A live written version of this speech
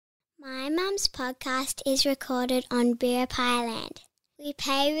My mum's podcast is recorded on Birrup Island. We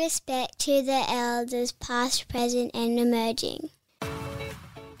pay respect to the elders past, present and emerging.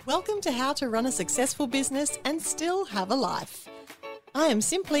 Welcome to How to Run a Successful Business and Still Have a Life. I am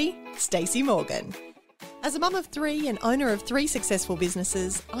simply Stacey Morgan. As a mum of three and owner of three successful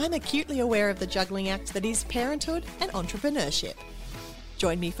businesses, I'm acutely aware of the juggling act that is parenthood and entrepreneurship.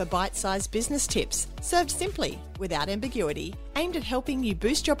 Join me for bite-sized business tips, served simply, without ambiguity, aimed at helping you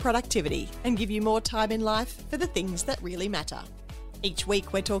boost your productivity and give you more time in life for the things that really matter. Each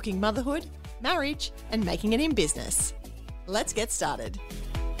week we're talking motherhood, marriage, and making it in business. Let's get started.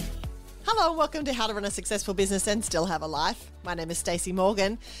 Hello and welcome to How to Run a Successful Business and Still Have a Life. My name is Stacey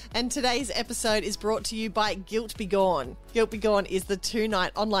Morgan and today's episode is brought to you by Guilt Be Gone. Guilt Be Gone is the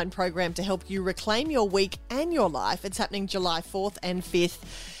 2-night online program to help you reclaim your week and your life. It's happening July 4th and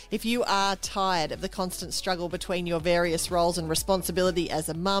 5th. If you are tired of the constant struggle between your various roles and responsibility as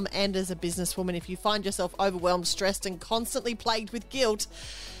a mum and as a businesswoman, if you find yourself overwhelmed, stressed and constantly plagued with guilt,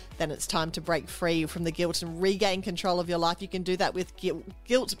 then it's time to break free from the guilt and regain control of your life. You can do that with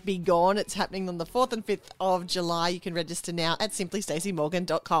Guilt Be Gone. It's happening on the 4th and 5th of July. You can register now at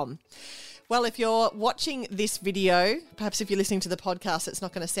simplystaceymorgan.com. Well, if you're watching this video, perhaps if you're listening to the podcast, it's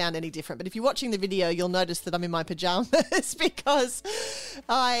not going to sound any different. But if you're watching the video, you'll notice that I'm in my pajamas because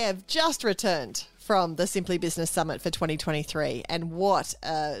I have just returned from the Simply Business Summit for 2023. And what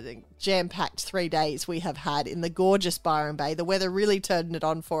a jam-packed 3 days we have had in the gorgeous Byron Bay. The weather really turned it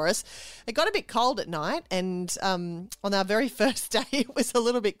on for us. It got a bit cold at night, and on our very first day, it was a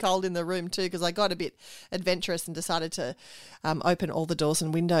little bit cold in the room too, because I got a bit adventurous and decided to open all the doors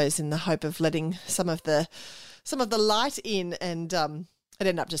and windows in the hope of letting some of the light in, and it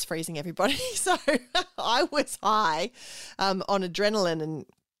ended up just freezing everybody. So I was high on adrenaline and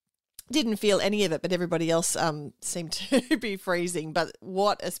didn't feel any of it, but everybody else seemed to be freezing. But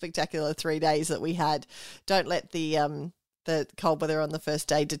what a spectacular 3 days that we had. Don't let the cold weather on the first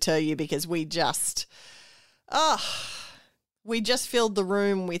day deter you, because we just filled the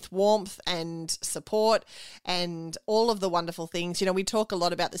room with warmth and support and all of the wonderful things. You know, we talk a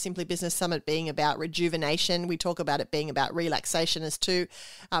lot about the Simply Business Summit being about rejuvenation. We talk about it being about relaxation as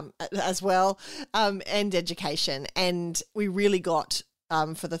well, and education. And we really got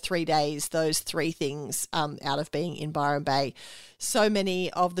for the 3 days, those three things out of being in Byron Bay. So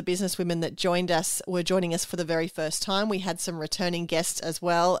many of the business women that joined us were joining us for the very first time. We had some returning guests as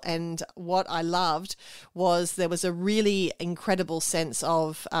well. And what I loved was there was a really incredible sense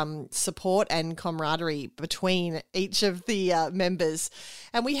of support and camaraderie between each of the members.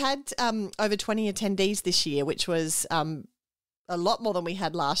 And we had over 20 attendees this year, which was a lot more than we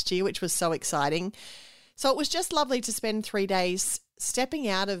had last year, which was so exciting. So it was just lovely to spend 3 days stepping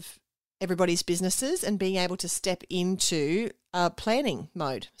out of everybody's businesses and being able to step into planning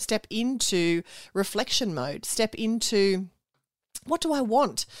mode, step into reflection mode, step into what do I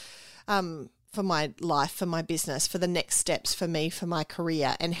want for my life, for my business, for the next steps for me, for my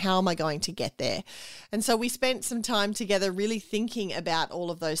career, and how am I going to get there? And so we spent some time together really thinking about all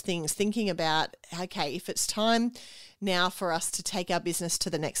of those things, thinking about, okay, if it's time now for us to take our business to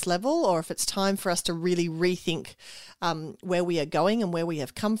the next level, or if it's time for us to really rethink where we are going and where we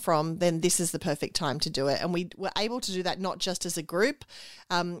have come from, then this is the perfect time to do it. And we were able to do that not just as a group,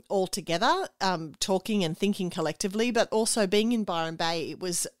 all together, talking and thinking collectively, but also being in Byron Bay. It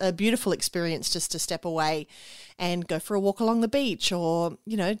was a beautiful experience just to step away and go for a walk along the beach, or,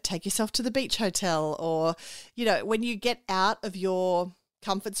 you know, take yourself to the beach hotel, or, you know, when you get out of your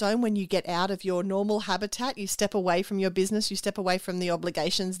comfort zone, when you get out of your normal habitat, you step away from your business, you step away from the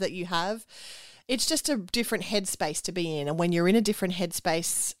obligations that you have. It's just a different headspace to be in. And when you're in a different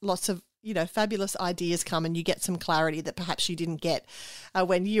headspace, lots of, you know, fabulous ideas come, and you get some clarity that perhaps you didn't get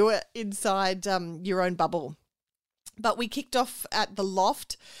when you were inside your own bubble. But we kicked off at the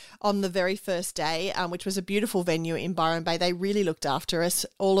Loft on the very first day, which was a beautiful venue in Byron Bay. They really looked after us.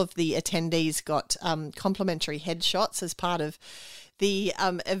 All of the attendees got complimentary headshots as part of the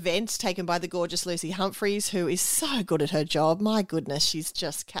event taken by the gorgeous Lucy Humphreys, who is so good at her job. My goodness, she's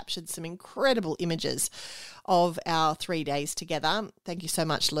just captured some incredible images of our 3 days together. Thank you so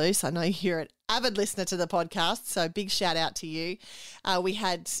much, Luce. I know you're an avid listener to the podcast, so big shout out to you. We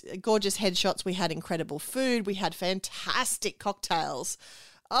had gorgeous headshots. We had incredible food. We had fantastic cocktails.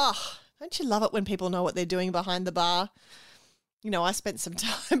 Oh, don't you love it when people know what they're doing behind the bar? You know, I spent some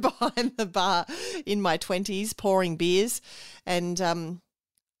time behind the bar in my 20s pouring beers, and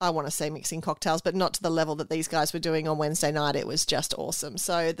I want to say mixing cocktails, but not to the level that these guys were doing on Wednesday night. It was just awesome.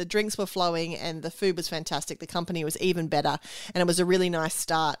 So the drinks were flowing and the food was fantastic. The company was even better. And it was a really nice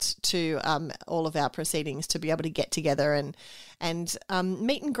start to all of our proceedings to be able to get together and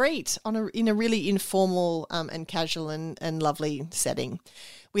meet and greet in a really informal and casual and lovely setting.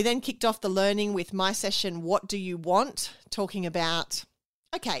 We then kicked off the learning with my session, What Do You Want? Talking about,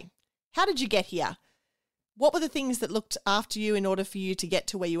 okay, how did you get here? What were the things that looked after you in order for you to get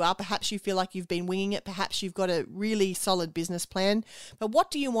to where you are? Perhaps you feel like you've been winging it. Perhaps you've got a really solid business plan. But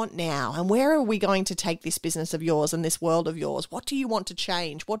what do you want now? And where are we going to take this business of yours and this world of yours? What do you want to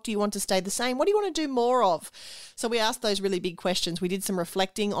change? What do you want to stay the same? What do you want to do more of? So we asked those really big questions. We did some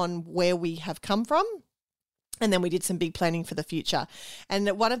reflecting on where we have come from. And then we did some big planning for the future. And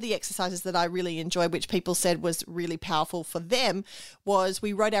one of the exercises that I really enjoyed, which people said was really powerful for them, was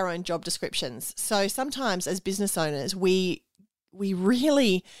we wrote our own job descriptions. So sometimes as business owners, we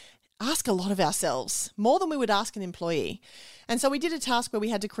really ask a lot of ourselves, more than we would ask an employee. And so we did a task where we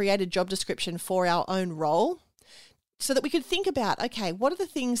had to create a job description for our own role, so that we could think about, okay, what are the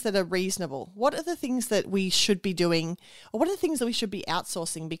things that are reasonable? What are the things that we should be doing? Or what are the things that we should be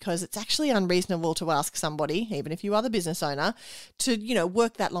outsourcing? Because it's actually unreasonable to ask somebody, even if you are the business owner, to,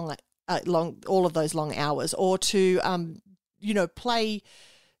 work that long, all of those long hours, or to,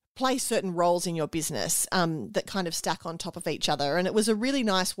 play certain roles in your business that kind of stack on top of each other. And it was a really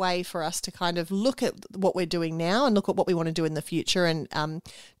nice way for us to kind of look at what we're doing now and look at what we want to do in the future and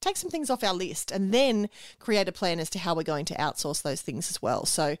take some things off our list and then create a plan as to how we're going to outsource those things as well.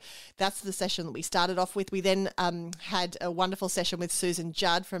 So that's the session that we started off with. We then had a wonderful session with Susan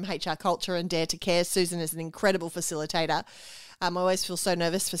Judd from HR Culture and Dare to Care. Susan is an incredible facilitator. I always feel so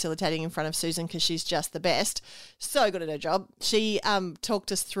nervous facilitating in front of Susan because she's just the best. So good at her job. She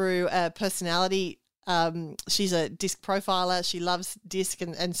talked us through personality. She's a DISC profiler. She loves DISC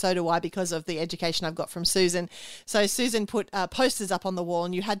and so do I because of the education I've got from Susan. So Susan put posters up on the wall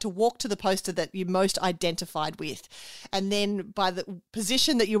and you had to walk to the poster that you most identified with. And then by the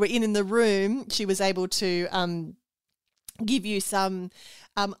position that you were in the room, she was able to give you some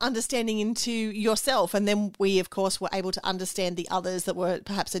understanding into yourself. And then we, of course, were able to understand the others that were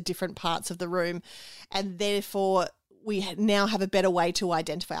perhaps at different parts of the room. And therefore, we now have a better way to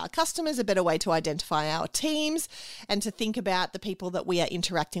identify our customers, a better way to identify our teams, and to think about the people that we are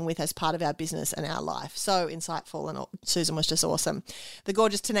interacting with as part of our business and our life. So insightful, and Susan was just awesome. The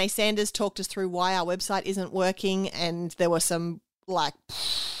gorgeous Tanae Sanders talked us through why our website isn't working, and there were some light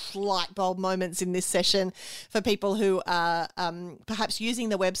bulb moments in this session for people who are perhaps using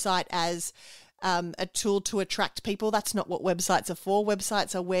the website as a tool to attract people. That's not what websites are for.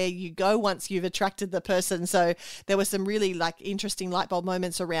 Websites are where you go once you've attracted the person. So there were some really interesting light bulb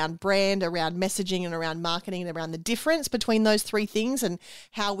moments around brand, around messaging, and around marketing, and around the difference between those three things and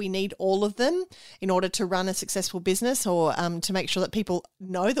how we need all of them in order to run a successful business, or to make sure that people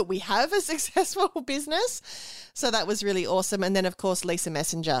know that we have a successful business. So that was really awesome. And then, of course, Lisa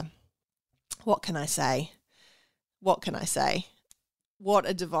Messenger. What can I say? What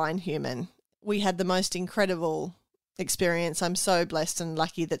a divine human. We had the most incredible experience. I'm so blessed and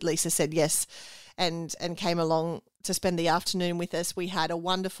lucky that Lisa said yes and came along to spend the afternoon with us. We had a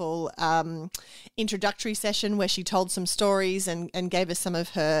wonderful introductory session where she told some stories and gave us some of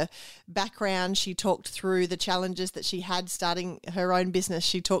her background. She talked through the challenges that she had starting her own business.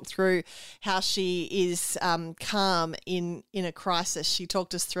 She talked through how she is calm in a crisis. She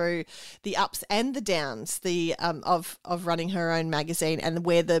talked us through the ups and the downs of running her own magazine and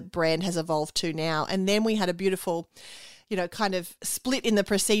where the brand has evolved to now. And then we had a beautiful kind of split in the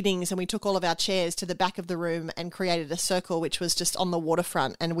proceedings, and we took all of our chairs to the back of the room and created a circle, which was just on the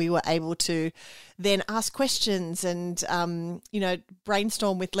waterfront. And we were able to then ask questions and,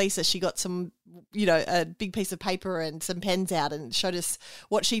 brainstorm with Lisa. She got some, a big piece of paper and some pens out and showed us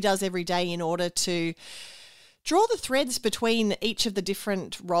what she does every day in order to draw the threads between each of the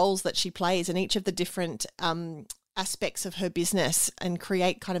different roles that she plays and each of the different aspects of her business, and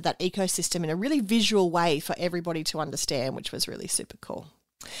create kind of that ecosystem in a really visual way for everybody to understand, which was really super cool.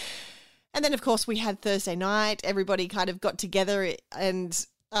 And then, of course, we had Thursday night. Everybody kind of got together and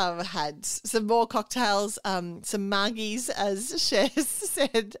had some more cocktails, some margies, as Shez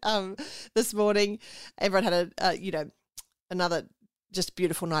said this morning. Everyone had another just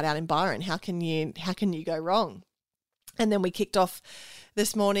beautiful night out in Byron. How can you go wrong? And then we kicked off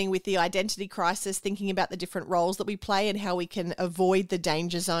this morning with the identity crisis, thinking about the different roles that we play and how we can avoid the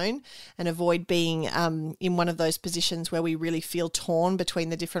danger zone and avoid being in one of those positions where we really feel torn between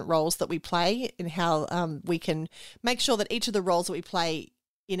the different roles that we play, and how we can make sure that each of the roles that we play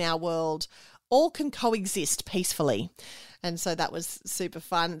in our world all can coexist peacefully. And so that was super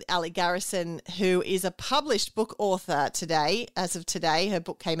fun. Ali Garrison, who is a published book author today, as of today, her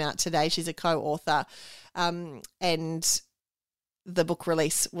book came out today. She's a co-author, and the book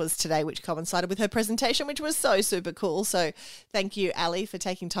release was today, which coincided with her presentation, which was so super cool. So thank you, Ali, for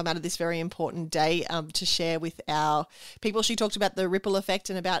taking time out of this very important day to share with our people. She talked about the ripple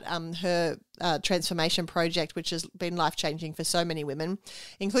effect and about her transformation project, which has been life-changing for so many women,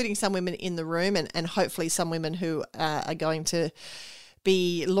 including some women in the room and hopefully some women who are going to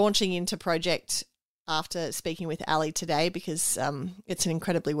be launching into project after speaking with Ali today, because it's an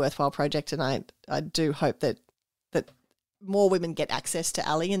incredibly worthwhile project, and I do hope that more women get access to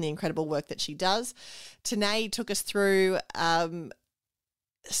Ali and the incredible work that she does. Tanae took us through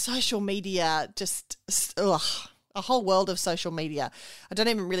social media, just a whole world of social media. I don't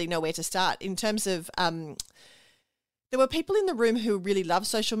even really know where to start in terms of there were people in the room who really love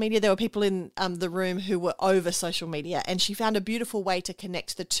social media. There were people in the room who were over social media, and she found a beautiful way to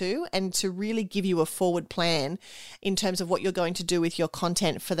connect the two and to really give you a forward plan in terms of what you're going to do with your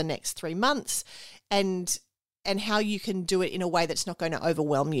content for the next 3 months and how you can do it in a way that's not going to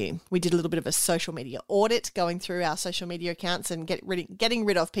overwhelm you. We did a little bit of a social media audit, going through our social media accounts and getting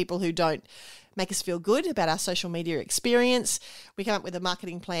rid of people who don't make us feel good about our social media experience. We came up with a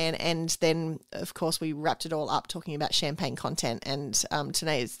marketing plan, and then, of course, we wrapped it all up talking about champagne content. And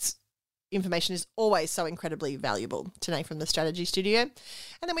Tanae's information is always so incredibly valuable. Tanae from the Strategy Studio. And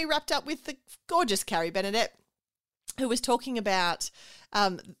then we wrapped up with the gorgeous Carrie Bernadette, who was talking about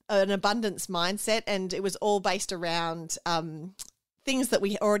an abundance mindset, and it was all based around things that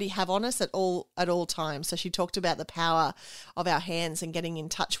we already have on us at all times. So she talked about the power of our hands and getting in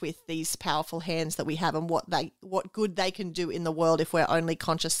touch with these powerful hands that we have, and what good they can do in the world if we're only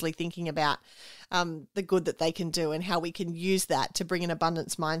consciously thinking about the good that they can do, and how we can use that to bring an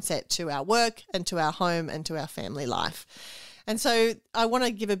abundance mindset to our work and to our home and to our family life. And so I want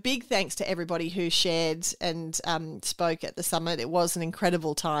to give a big thanks to everybody who shared and spoke at the summit. It was an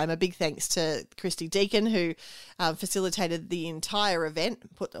incredible time. A big thanks to Christy Deacon, who facilitated the entire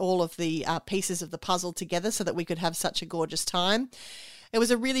event, put all of the pieces of the puzzle together so that we could have such a gorgeous time. It was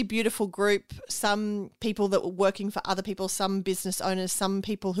a really beautiful group, some people that were working for other people, some business owners, some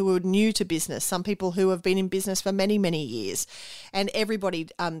people who were new to business, some people who have been in business for many, many years. And everybody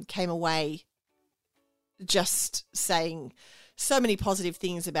came away just saying so many positive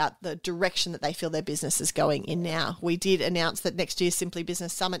things about the direction that they feel their business is going in now. We did announce that next year's Simply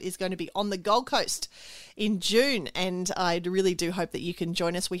Business Summit is going to be on the Gold Coast in June, and I really do hope that you can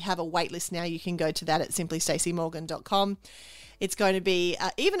join us. We have a wait list now. You can go to that at simplystacymorgan.com. It's going to be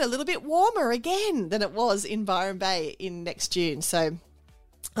even a little bit warmer again than it was in Byron Bay in next June. So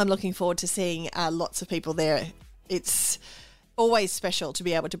I'm looking forward to seeing lots of people there. It's always special to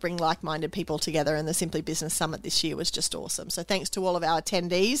be able to bring like-minded people together, and the Simply Business Summit this year was just awesome. So thanks to all of our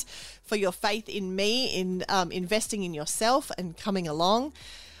attendees for your faith in me, in investing in yourself and coming along.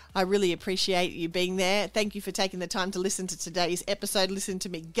 I really appreciate you being there. Thank you for taking the time to listen to today's episode. Listen to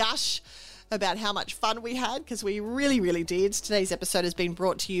me gush about how much fun we had, because we really, really did. Today's episode has been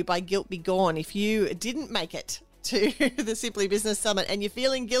brought to you by Guilt Be Gone. If you didn't make it to the Simply Business Summit and you're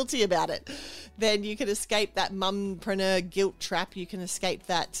feeling guilty about it, then you can escape that mumpreneur guilt trap. You can escape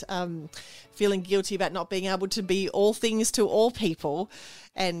that feeling guilty about not being able to be all things to all people,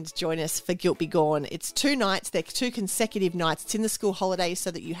 and join us for Guilt Be Gone. It's 2 nights. They're 2 consecutive nights. It's in the school holidays so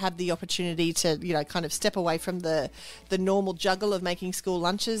that you have the opportunity to, kind of step away from the normal juggle of making school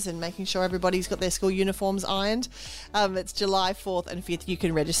lunches and making sure everybody's got their school uniforms ironed. It's July 4th and 5th. You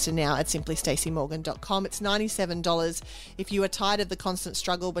can register now at simplystacymorgan.com. It's $97. If you are tired of the constant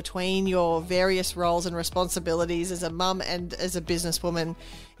struggle between your various roles and responsibilities as a mum and as a businesswoman,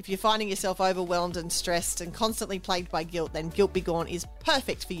 if you're finding yourself overwhelmed and stressed and constantly plagued by guilt, then Guilt Be Gone is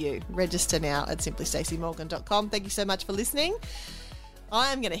perfect for you. Register now at simplystacymorgan.com. Thank you so much for listening.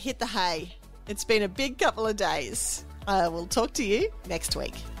 I am going to hit the hay. It's been a big couple of days. I will talk to you next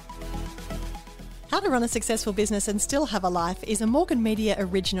week. How to Run a Successful Business and Still Have a Life is a Morgan Media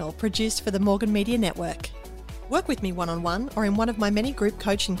original produced for the Morgan Media Network. Work with me one-on-one or in one of my many group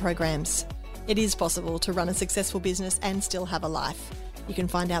coaching programs. It is possible to run a successful business and still have a life. You can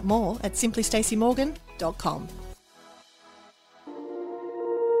find out more at simplystacymorgan.com.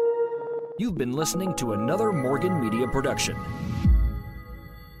 You've been listening to another Morgan Media production.